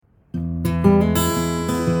Hello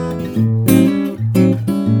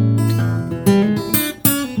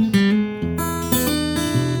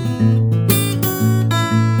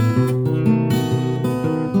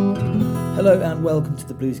and welcome to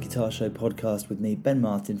the Blues Guitar Show podcast with me, Ben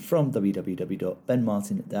Martin, from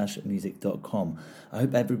www.benmartin-music.com. I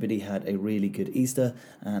hope everybody had a really good Easter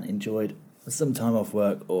and enjoyed some time off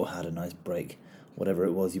work or had a nice break, whatever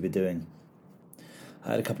it was you were doing. I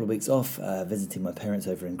had a couple of weeks off visiting my parents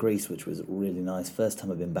over in Greece, which was really nice. First time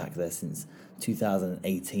I've been back there since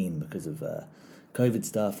 2018 because of COVID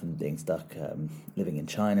stuff and being stuck living in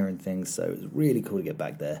China and things. So it was really cool to get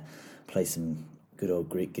back there, play some good old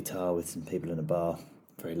Greek guitar with some people in a bar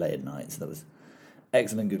very late at night. So that was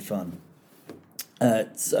excellent, good fun.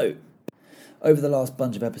 So over the last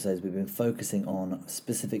bunch of episodes, we've been focusing on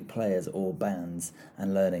specific players or bands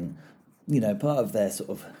and learning, part of their sort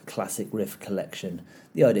of classic riff collection.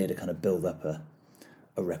 The idea to kind of build up a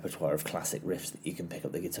repertoire of classic riffs that you can pick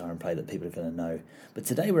up the guitar and play that people are going to know. But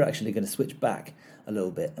today we're actually going to switch back a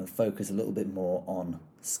little bit and focus a little bit more on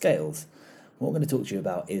scales. What I'm going to talk to you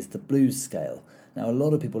about is the blues scale. Now, a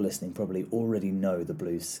lot of people listening probably already know the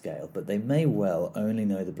blues scale, but they may well only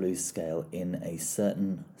know the blues scale in a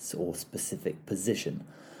certain or specific position.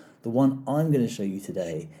 The one I'm going to show you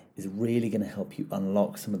today is really going to help you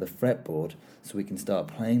unlock some of the fretboard so we can start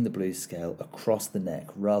playing the blues scale across the neck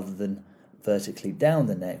rather than vertically down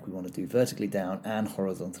the neck. We want to do vertically down and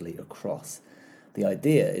horizontally across. The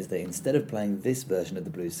idea is that instead of playing this version of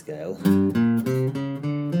the blues scale,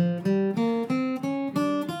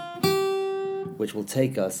 which will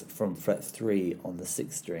take us from fret 3 on the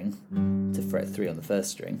 6th string to fret 3 on the 1st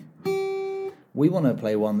string, we want to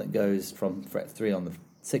play one that goes from fret 3 on the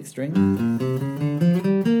 6th string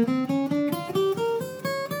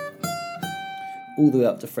all the way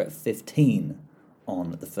up to fret 15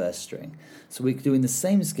 on the 1st string. So we're doing the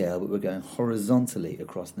same scale, but we're going horizontally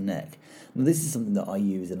across the neck. Now, this is something that I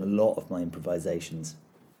use in a lot of my improvisations.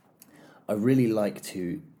 I really like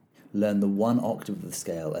to learn the one octave of the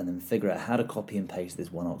scale and then figure out how to copy and paste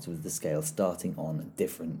this one octave of the scale starting on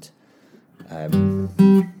different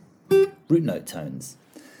root note tones.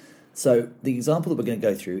 So the example that we're going to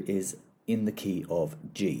go through is in the key of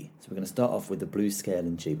G. So we're going to start off with the blues scale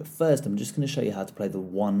in G, but first I'm just going to show you how to play the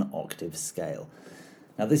one octave scale.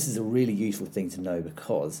 Now this is a really useful thing to know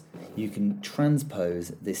because you can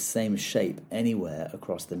transpose this same shape anywhere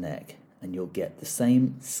across the neck and you'll get the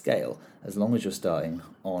same scale as long as you're starting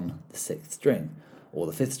on the 6th string or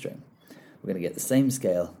the 5th string. We're going to get the same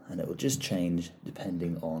scale and it will just change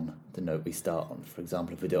depending on the note we start on. For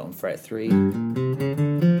example, if we do it on fret 3,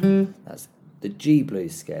 that's the G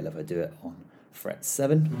blues scale. If I do it on fret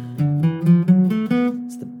 7,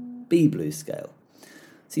 it's the B blues scale.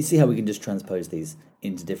 So you see how we can just transpose these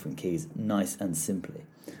into different keys nice and simply.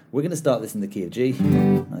 We're going to start this in the key of G,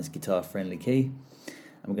 nice guitar friendly key.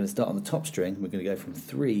 And we're going to start on the top string. We're going to go from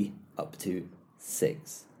 3 up to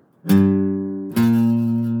 6.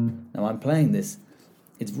 Now I'm playing this.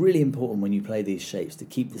 It's really important when you play these shapes to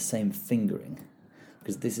keep the same fingering,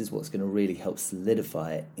 because this is what's going to really help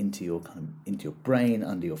solidify it into your brain,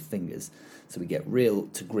 under your fingers, so we get real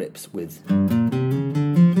to grips with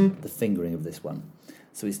the fingering of this one.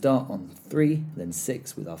 So we start on 3, then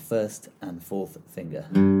 6 with our 1st and 4th finger.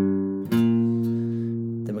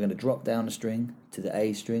 Then we're going to drop down a string to the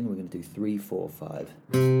A string. We're going to do 3, 4, 5.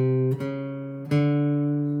 And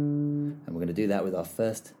we're going to do that with our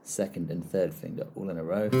 1st, 2nd and 3rd finger all in a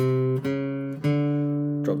row.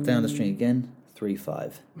 Drop down the string again, 3,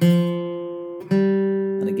 5.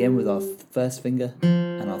 And again with our 1st finger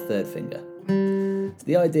and our 3rd finger. So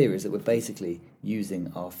the idea is that we're basically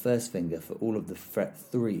using our 1st finger for all of the fret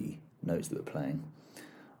 3 notes that we're playing,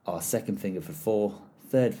 our 2nd finger for 4,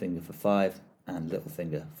 3rd finger for 5, and little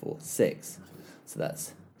finger for 6. So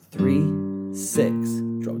that's 3, 6,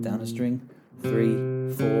 drop down a string,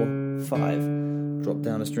 3, 4, 5, drop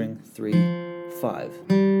down a string, 3, 5.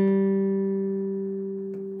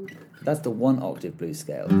 That's the one octave blues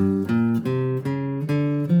scale,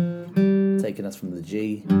 taking us from the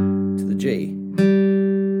G to the G.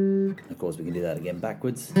 Of course, we can do that again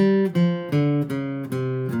backwards.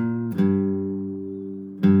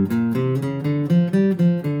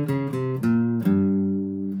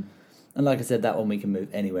 And like I said, that one we can move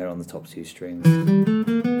anywhere on the top 2 strings. And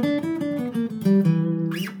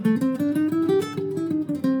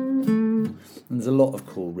there's a lot of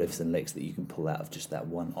cool riffs and licks that you can pull out of just that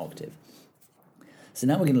one octave. So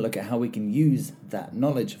now we're going to look at how we can use that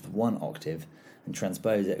knowledge of the one octave and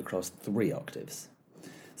transpose it across 3 octaves.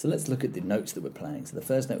 So let's look at the notes that we're playing. So the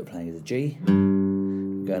first note we're playing is a G.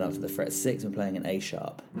 Going up to the fret 6, we're playing an A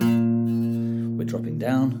sharp. We're dropping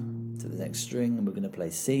down to the next string, and we're going to play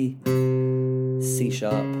C, C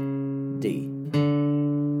sharp, D.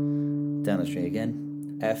 Down a string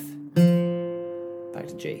again, F, back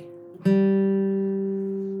to G.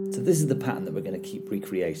 So this is the pattern that we're going to keep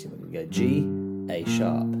recreating. We're going to go G, A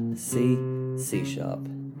sharp, C, C sharp,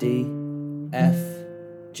 D, F,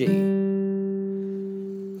 G.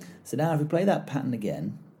 So now if we play that pattern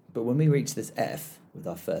again, but when we reach this F with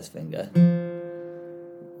our first finger,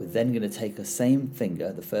 we're then going to take the same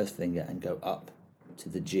finger, the first finger, and go up to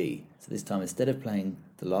the G. So this time, instead of playing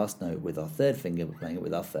the last note with our third finger, we're playing it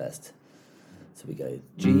with our first. So we go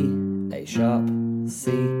G, A sharp,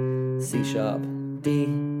 C, C sharp, D,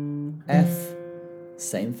 F,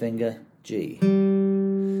 same finger, G.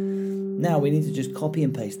 Now we need to just copy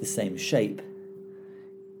and paste the same shape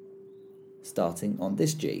starting on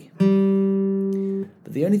this G.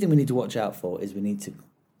 But the only thing we need to watch out for is we need to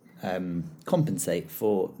compensate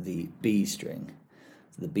for the B string.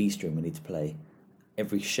 So the B string we need to play,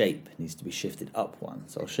 every shape needs to be shifted up one.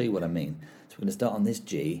 So I'll show you what I mean. So we're going to start on this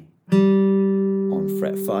G on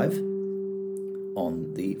fret 5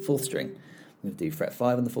 on the 4th string. We're going to do fret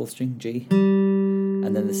 5 on the 4th string, G,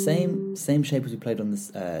 and then the same shape as we played on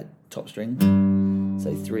this top string,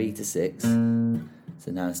 so 3 to 6.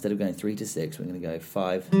 So now instead of going 3 to 6, we're going to go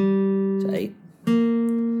 5 to 8,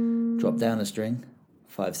 drop down a string,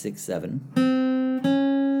 5, 6, 7.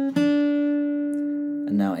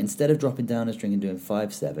 And now instead of dropping down a string and doing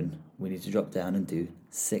 5, 7, we need to drop down and do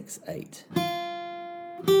 6, 8.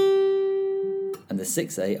 And the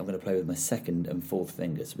 6, 8 I'm going to play with my 2nd and 4th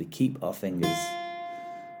finger. So we keep our fingers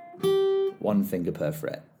 1 finger per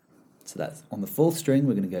fret. So that's on the 4th string,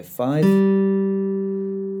 we're going to go 5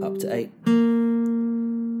 up to 8.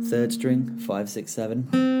 3rd string, 5, 6, 7.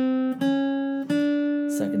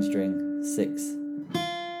 2nd string, 6,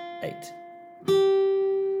 8.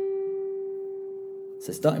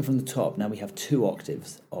 So starting from the top, now we have 2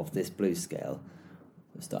 octaves of this blues scale.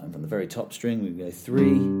 We're starting from the very top string, we go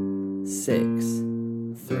 3, 6,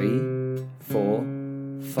 3, 4,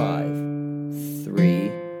 5,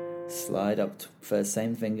 3, slide up to first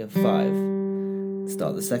same finger, 5,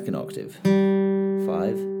 start the 2nd octave,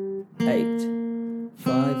 5, 8,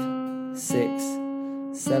 5, 6,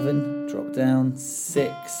 7, drop down,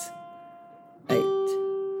 6, 8.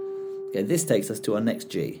 Okay, this takes us to our next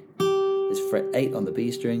G. This fret 8 on the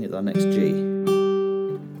B string is our next G.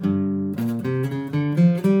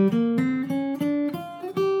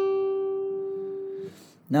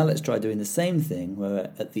 Now let's try doing the same thing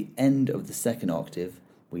where at the end of the 2nd octave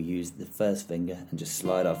we use the first finger and just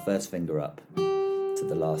slide our first finger up to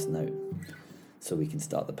the last note so we can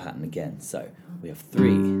start the pattern again. So we have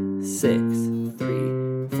 3, 6,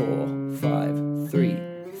 3, 4, 5, 3,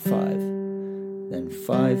 5, then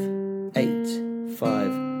 5, 8,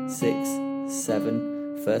 5, 6,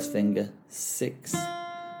 7, first finger, 6,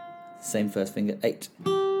 same first finger, 8.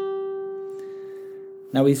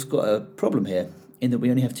 Now we've got a problem here in that we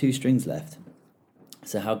only have 2 strings left.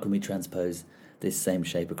 So how can we transpose this same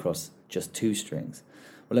shape across just 2 strings?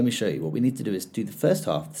 Well, let me show you. What we need to do is do the first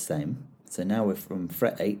half the same. So now we're from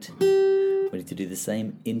fret 8. We need to do the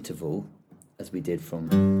same interval as we did from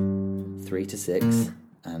 3 to 6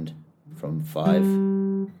 and from 5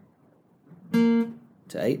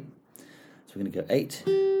 to 8. So we're going to go 8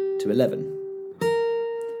 to 11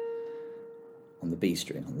 on the B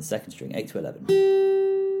string, on the 2nd string, 8 to 11.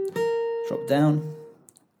 Drop down,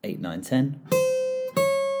 8, 9, 10.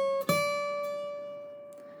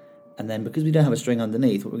 And then because we don't have a string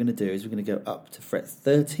underneath, what we're going to do is we're going to go up to fret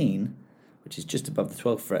 13, which is just above the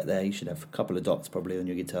 12th fret there. You should have a couple of dots probably on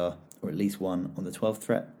your guitar, or at least one on the 12th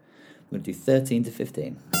fret. We're going to do 13 to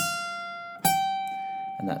 15.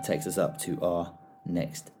 And that takes us up to our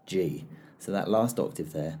next G. So that last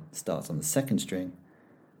octave there starts on the 2nd string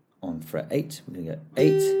on fret 8. We're going to go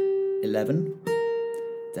 8, 11,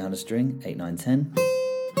 down a string, 8, 9, 10,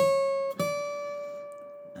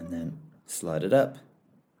 and then slide it up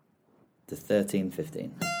to 13,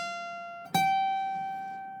 15.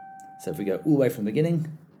 So if we go all the way from the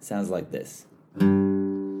beginning, it sounds like this.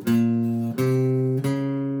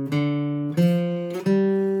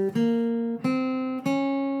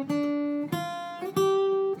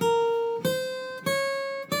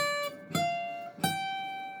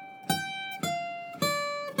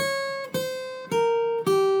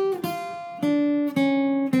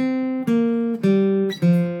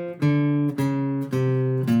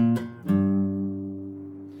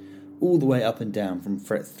 All the way up and down from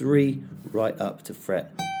fret 3 right up to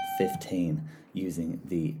fret 15 using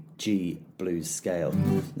the G blues scale.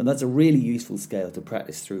 Now that's a really useful scale to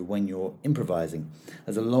practice through when you're improvising.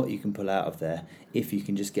 There's a lot you can pull out of there if you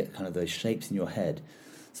can just get kind of those shapes in your head.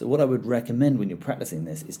 So what I would recommend when you're practicing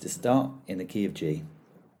this is to start in the key of G.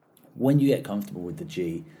 When you get comfortable with the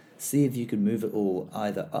G, see if you can move it all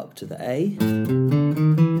either up to the A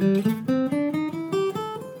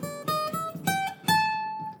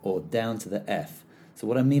or down to the F. So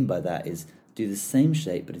what I mean by that is do the same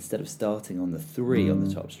shape, but instead of starting on the 3 on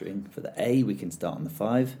the top string, for the A we can start on the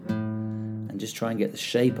 5, and just try and get the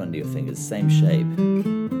shape under your fingers, same shape.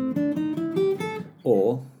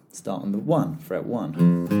 Or start on the 1, fret 1.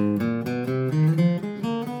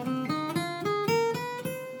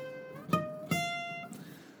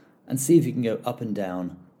 And see if you can go up and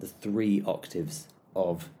down the 3 octaves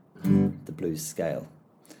of the blues scale.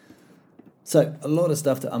 So a lot of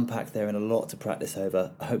stuff to unpack there and a lot to practice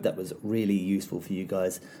over. I hope that was really useful for you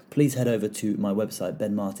guys. Please head over to my website,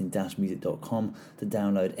 benmartin-music.com, to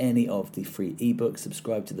download any of the free ebooks.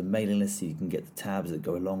 Subscribe to the mailing list so you can get the tabs that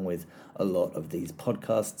go along with a lot of these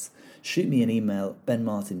podcasts. Shoot me an email,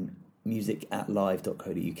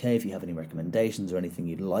 benmartinmusic@live.co.uk, if you have any recommendations or anything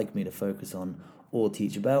you'd like me to focus on or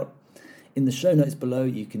teach about. In the show notes below,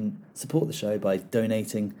 you can support the show by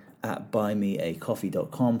donating at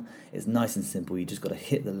buymeacoffee.com. It's nice and simple. You just got to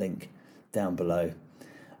hit the link down below.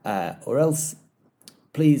 Or else,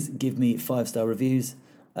 please give me 5-star reviews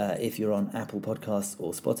if you're on Apple Podcasts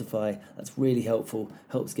or Spotify. That's really helpful.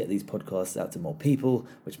 Helps get these podcasts out to more people,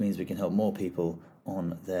 which means we can help more people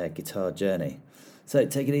on their guitar journey. So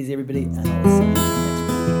take it easy, everybody, and I'll see you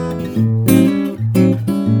next week.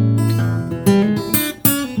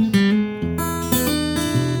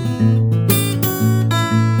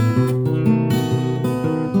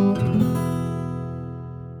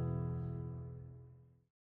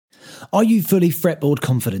 Are you fully fretboard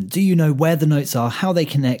confident? Do you know where the notes are, how they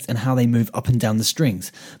connect, and how they move up and down the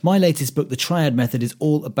strings? My latest book, The Triad Method, is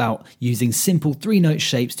all about using simple 3-note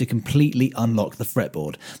shapes to completely unlock the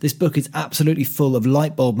fretboard. This book is absolutely full of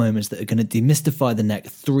light bulb moments that are going to demystify the neck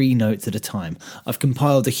 3 notes at a time. I've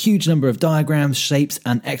compiled a huge number of diagrams, shapes,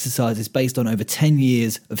 and exercises based on over 10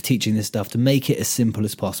 years of teaching this stuff to make it as simple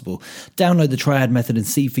as possible. Download The Triad Method and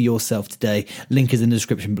see for yourself today. Link is in the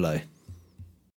description below.